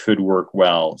scopes could work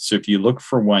well. So if you look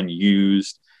for one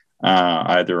used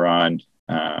either on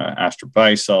Astra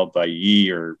Bisol,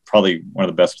 Bailly, or probably one of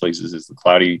the best places is the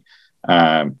Cloudy,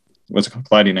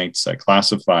 Cloudy Nights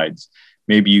Classifieds.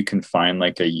 Maybe you can find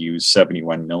like a used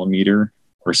 71 millimeter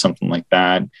or something like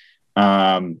that.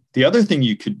 The other thing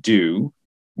you could do,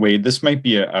 Wade, this might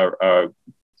be a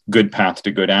good path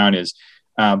to go down, is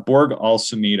Borg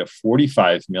also made a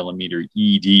 45 millimeter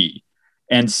ED.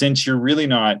 And since you're really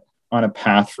not on a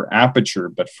path for aperture,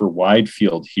 but for wide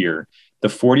field here, the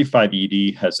 45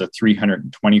 ED has a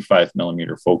 325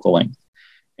 millimeter focal length.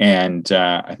 And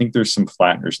I think there's some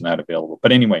flatteners in that available.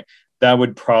 But anyway, that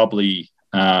would probably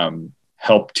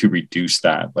help to reduce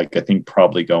that. Like I think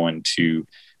probably going to,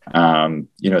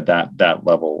 that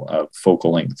level of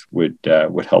focal length would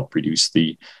help reduce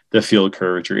the field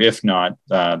curvature. If not,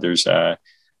 there's a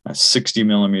 60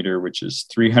 millimeter, which is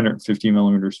 350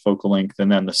 millimeters focal length.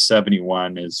 And then the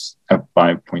 71 is at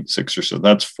 5.6 or so.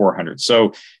 That's 400.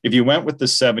 So if you went with the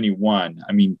 71,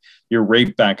 you're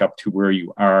right back up to where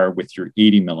you are with your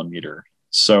 80 millimeter.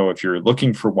 So if you're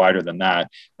looking for wider than that,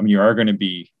 you are going to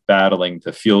be battling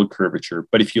the field curvature.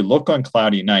 But if you look on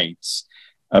Cloudy Nights,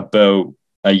 about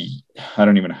I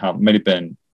don't even know how, it might have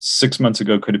been 6 months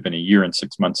ago, could have been a year and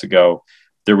 6 months ago,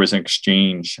 there was an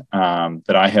exchange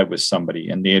that I had with somebody,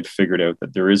 and they had figured out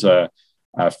that there is a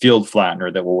field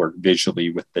flattener that will work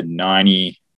visually with the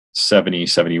 90, 70,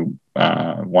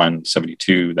 71,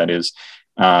 72, that is.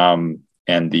 And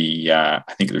I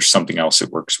think there's something else it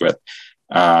works with.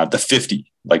 The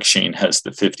 50, like Shane has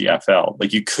the 50 FL.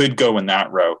 Like you could go in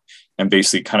that route and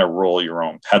basically kind of roll your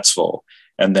own Petzl.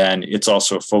 And then it's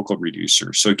also a focal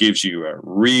reducer. So it gives you a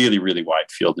really, really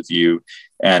wide field of view,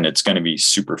 and it's going to be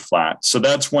super flat. So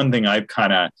that's one thing I've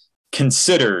kind of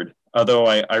considered, although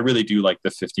I really do like the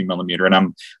 50 millimeter,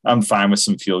 and I'm fine with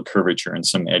some field curvature and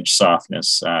some edge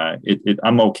softness.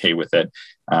 I'm okay with it.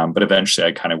 But eventually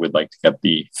I kind of would like to get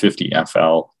the 50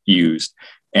 FL used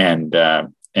and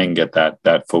get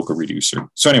that focal reducer.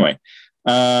 So anyway,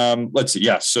 let's see.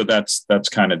 Yeah, so that's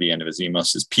kind of the end of his email.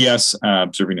 Says PS,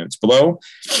 observing notes below,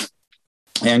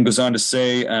 and goes on to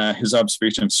say his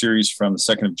observation of Ceres from the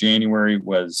 2nd of January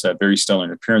was very stellar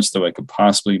in appearance, though I could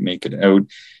possibly make it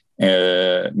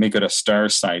a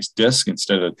star-sized disk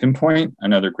instead of a pinpoint.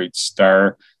 Another great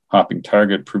star hopping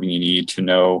target, proving you need to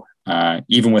know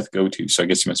even with GoTo. So I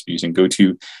guess you must be using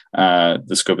GoTo.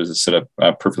 The scope is set up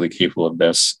perfectly capable of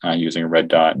this using a red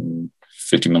dot and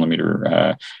 50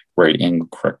 millimeter right angle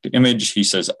correct image. He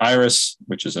says Iris,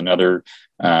 which is another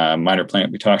minor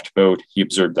planet we talked about. He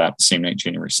observed that the same night,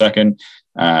 January 2nd.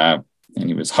 And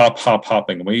he was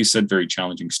hopping away. He said very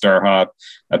challenging star hop,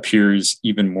 appears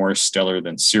even more stellar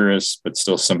than Sirius, but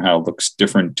still somehow looks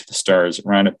different to the stars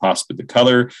around it, possibly the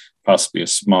color, possibly a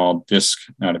small disk,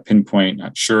 not a pinpoint,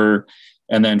 not sure.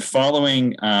 And then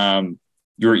following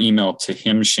your email to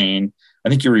him, Shane, I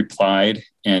think you replied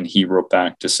and he wrote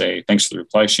back to say, thanks for the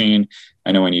reply, Shane.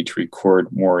 I know I need to record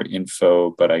more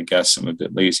info, but I guess I'm a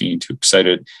bit lazy and too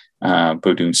excited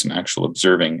about doing some actual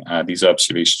observing. These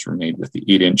observations were made with the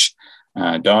 8-inch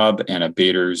Dob and a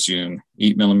Baader Zoom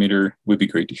 8mm. Would be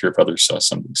great to hear if others saw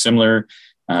something similar.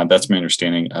 That's my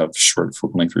understanding of short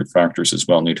focal length refractors as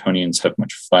well. Newtonians have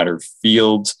much flatter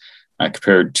fields.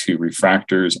 compared to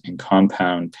refractors and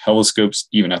compound telescopes,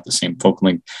 even at the same focal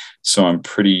length. So I'm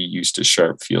pretty used to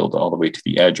sharp field all the way to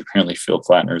the edge. Apparently, field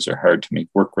flatteners are hard to make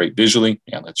work right visually.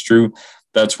 Yeah, that's true.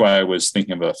 That's why I was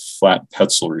thinking of a flat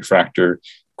Petzl refractor.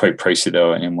 Quite pricey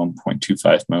though, in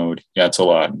 1.25 mode. Yeah, it's a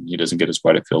lot. He doesn't get as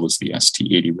wide a field as the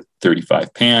ST80 with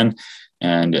 35 pan.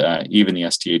 And even the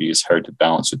ST80 is hard to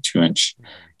balance with 2-inch.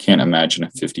 Can't imagine a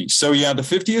 50. So yeah, the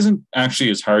 50 isn't actually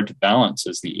as hard to balance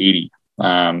as the 80,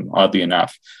 oddly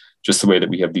enough, just the way that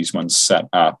we have these ones set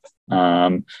up.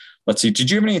 Let's see. Did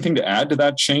you have anything to add to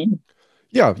that, Shane?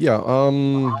 Yeah.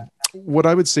 What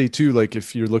I would say too, like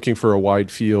if you're looking for a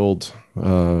wide field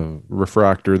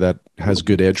refractor that has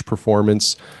good edge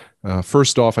performance,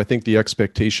 first off, I think the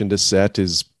expectation to set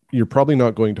is you're probably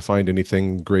not going to find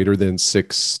anything greater than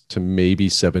 6 to maybe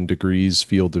 7 degrees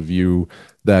field of view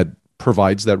that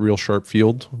provides that real sharp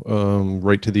field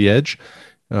right to the edge.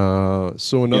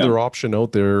 So another option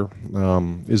out there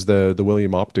is the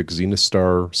William Optics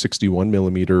Zenithstar 61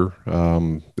 millimeter.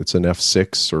 It's an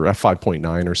f6 or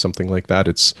f5.9 or something like that.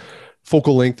 Its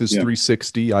focal length is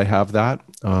 360. I have that.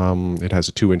 It has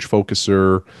a 2-inch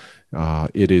focuser.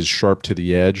 It is sharp to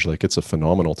the edge. Like, it's a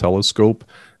phenomenal telescope.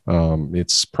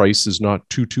 Its price is not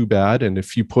too bad. And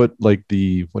if you put like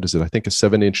I think a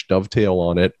 7-inch dovetail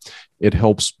on it, it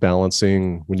helps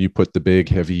balancing when you put the big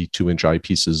heavy 2-inch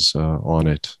eyepieces on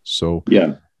it. So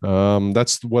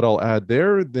that's what I'll add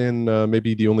there. Then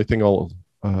maybe the only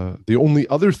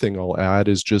other thing I'll add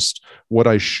is just what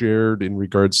I shared in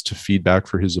regards to feedback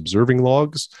for his observing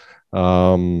logs.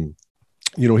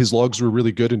 His logs were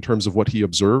really good in terms of what he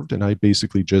observed. And I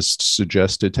basically just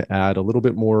suggested to add a little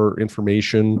bit more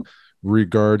information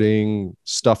regarding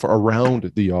stuff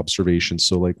around the observation.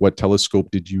 So like, what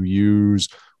telescope did you use?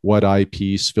 What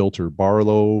eyepiece, filter,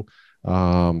 Barlow,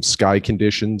 sky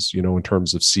conditions, in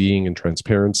terms of seeing and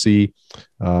transparency.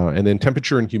 And then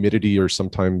temperature and humidity are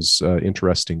sometimes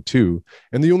interesting too.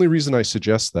 And the only reason I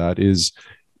suggest that is,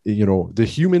 the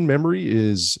human memory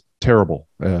is terrible.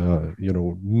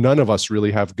 None of us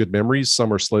really have good memories.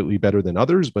 Some are slightly better than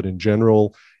others, but in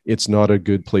general, it's not a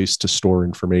good place to store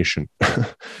information.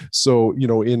 So,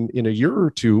 in a year or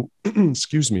two,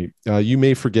 excuse me, you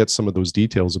may forget some of those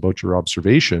details about your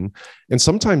observation. And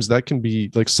sometimes that can be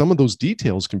like, some of those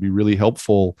details can be really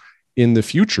helpful in the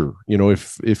future.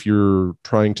 If you're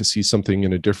trying to see something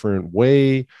in a different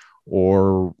way,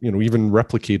 or even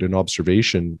replicate an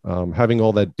observation, having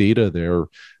all that data there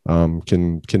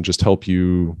can just help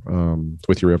you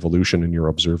with your evolution and your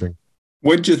observing.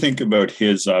 What did you think about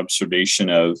his observation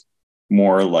of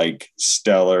more like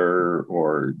stellar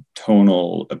or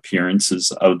tonal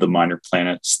appearances of the minor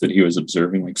planets that he was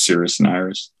observing, like Sirius and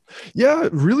Iris? Yeah,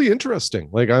 really interesting.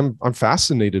 Like, I'm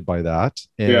fascinated by that.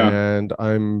 And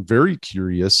I'm very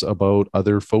curious about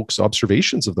other folks'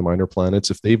 observations of the minor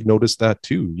planets, if they've noticed that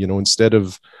too, instead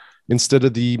of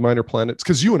the minor planets.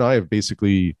 Because you and I have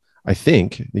basically, I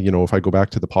think, if I go back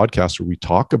to the podcast where we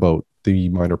talk about the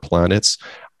minor planets,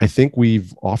 I think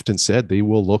we've often said they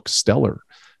will look stellar.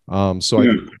 I'm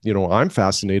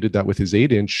fascinated that with his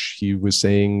 8-inch, he was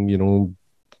saying,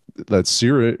 that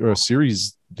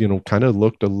Ceres, kind of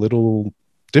looked a little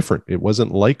different. It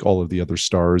wasn't like all of the other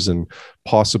stars, and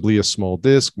possibly a small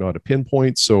disk, not a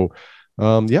pinpoint. So,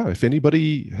 if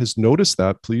anybody has noticed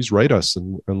that, please write us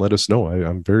and let us know.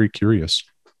 I'm very curious.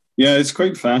 Yeah, it's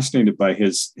quite fascinated by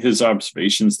his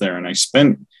observations there. And I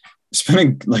spent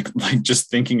like just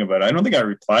thinking about it. I don't think I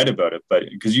replied about it, but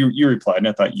because you replied, and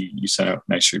I thought you sent out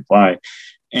a nice reply.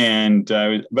 And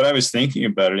but I was thinking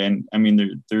about it, and I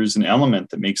mean, there's an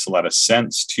element that makes a lot of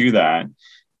sense to that.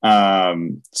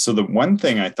 So the one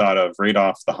thing I thought of right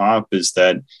off the hop is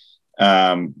that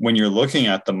when you're looking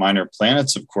at the minor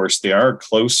planets, of course, they are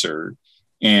closer,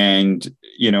 and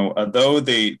although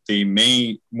they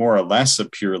may more or less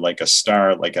appear like a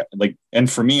star,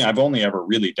 and for me, I've only ever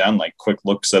really done like quick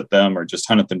looks at them or just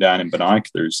hunted them down in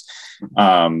binoculars.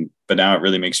 But now it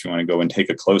really makes me want to go and take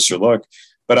a closer look.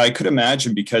 But I could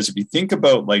imagine, because if you think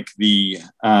about like the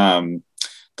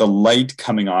light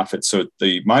coming off it, so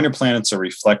the minor planets are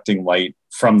reflecting light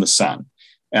from the sun,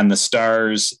 and the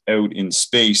stars out in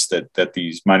space that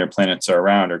these minor planets are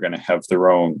around are going to have their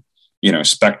own,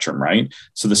 spectrum, right?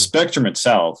 So the spectrum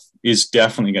itself is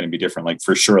definitely going to be different. Like,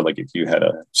 for sure, like if you had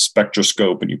a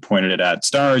spectroscope and you pointed it at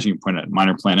stars, and you pointed at a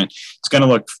minor planet, it's going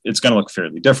to look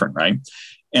fairly different, right?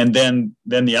 And then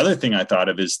the other thing I thought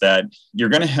of is that you're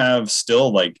going to have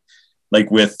still like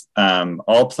with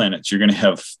all planets, you're going to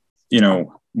have,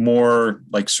 more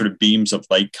like sort of beams of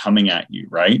light coming at you,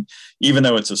 right? Even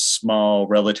though it's a small,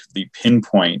 relatively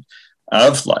pinpoint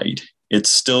of light, it's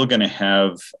still going to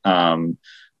have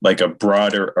like a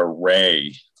broader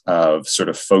array of sort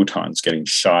of photons getting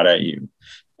shot at you.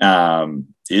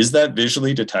 Is that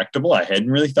visually detectable? I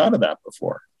hadn't really thought of that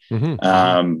before.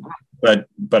 But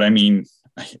I mean,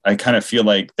 I kind of feel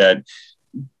like that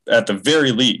at the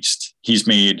very least, he's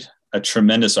made a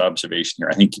tremendous observation here.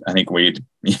 I think Wade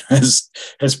has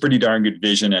pretty darn good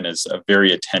vision and is a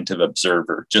very attentive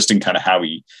observer, just in kind of how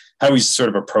he's sort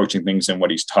of approaching things and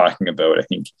what he's talking about.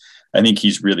 I think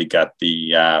he's really got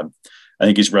the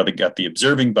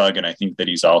observing bug, and I think that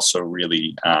he's also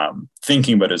really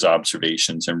thinking about his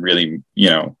observations and really,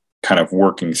 kind of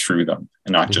working through them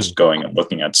and not just going and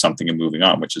looking at something and moving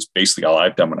on, which is basically all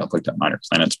I've done when I've looked at minor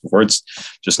planets before. It's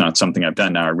just not something I've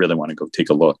done. Now I really want to go take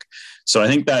a look. So I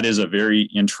think that is a very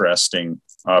interesting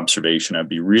observation. I'd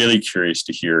be really curious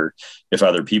to hear if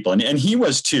other people, and he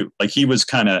was too, like he was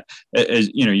kind of,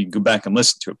 you can go back and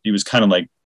listen to it. He was kind of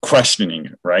like questioning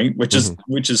it, right? Which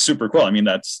is super cool. I mean,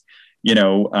 that's,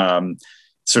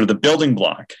 sort of the building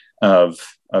block of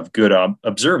good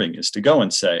observing is to go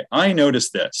and say, I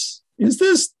noticed this. Is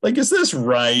this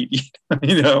right?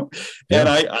 And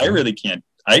I really can't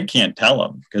tell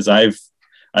him, because I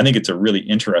think it's a really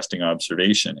interesting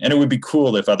observation. And it would be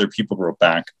cool if other people wrote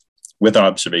back with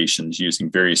observations using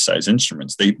various size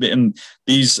instruments. And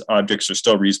these objects are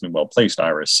still reasonably well placed,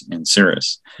 Iris and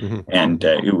Sirius. And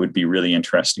it would be really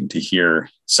interesting to hear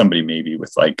somebody maybe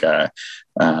with like a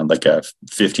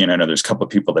 15. I know there's a couple of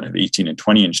people that have 18 and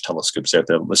 20 inch telescopes out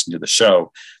there that listen to the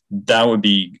show. That would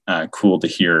be cool to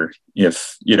hear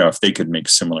if they could make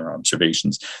similar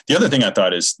observations. The other thing I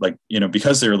thought is, like,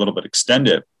 because they're a little bit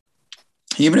extended,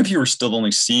 even if you were still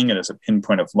only seeing it as a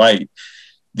pinpoint of light,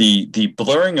 the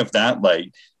blurring of that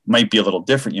light might be a little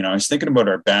different. I was thinking about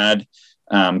our bad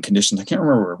conditions. I can't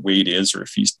remember where Wade is, or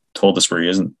if he's told us where he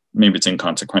isn't. Maybe it's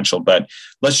inconsequential, but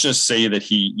let's just say that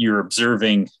you're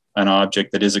observing an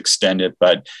object that is extended,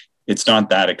 but it's not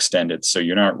that extended. So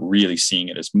you're not really seeing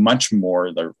it as much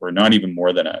more, or not even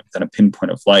more than a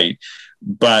pinpoint of light.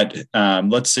 But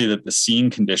let's say that the seeing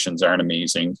conditions aren't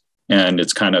amazing, and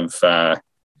it's kind of,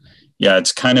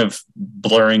 it's kind of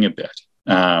blurring a bit.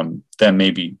 Then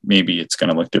maybe it's going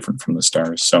to look different from the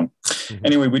stars. So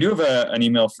anyway, we do have an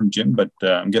email from Jim, but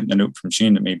I'm getting a note from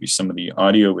Shane that maybe some of the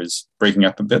audio is breaking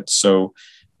up a bit. So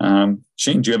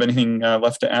Shane, do you have anything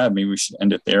left to add? Maybe we should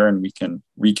end it there and we can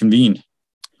reconvene.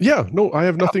 Yeah, no, I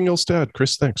have nothing else to add.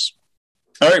 Chris, thanks.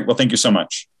 All right. Well, thank you so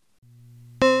much.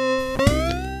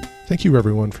 Thank you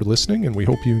everyone for listening, and we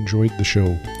hope you enjoyed the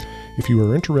show. If you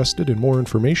are interested in more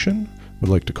information, would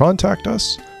like to contact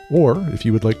us, or if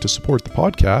you would like to support the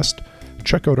podcast,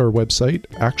 check out our website,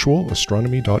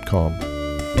 actualastronomy.com.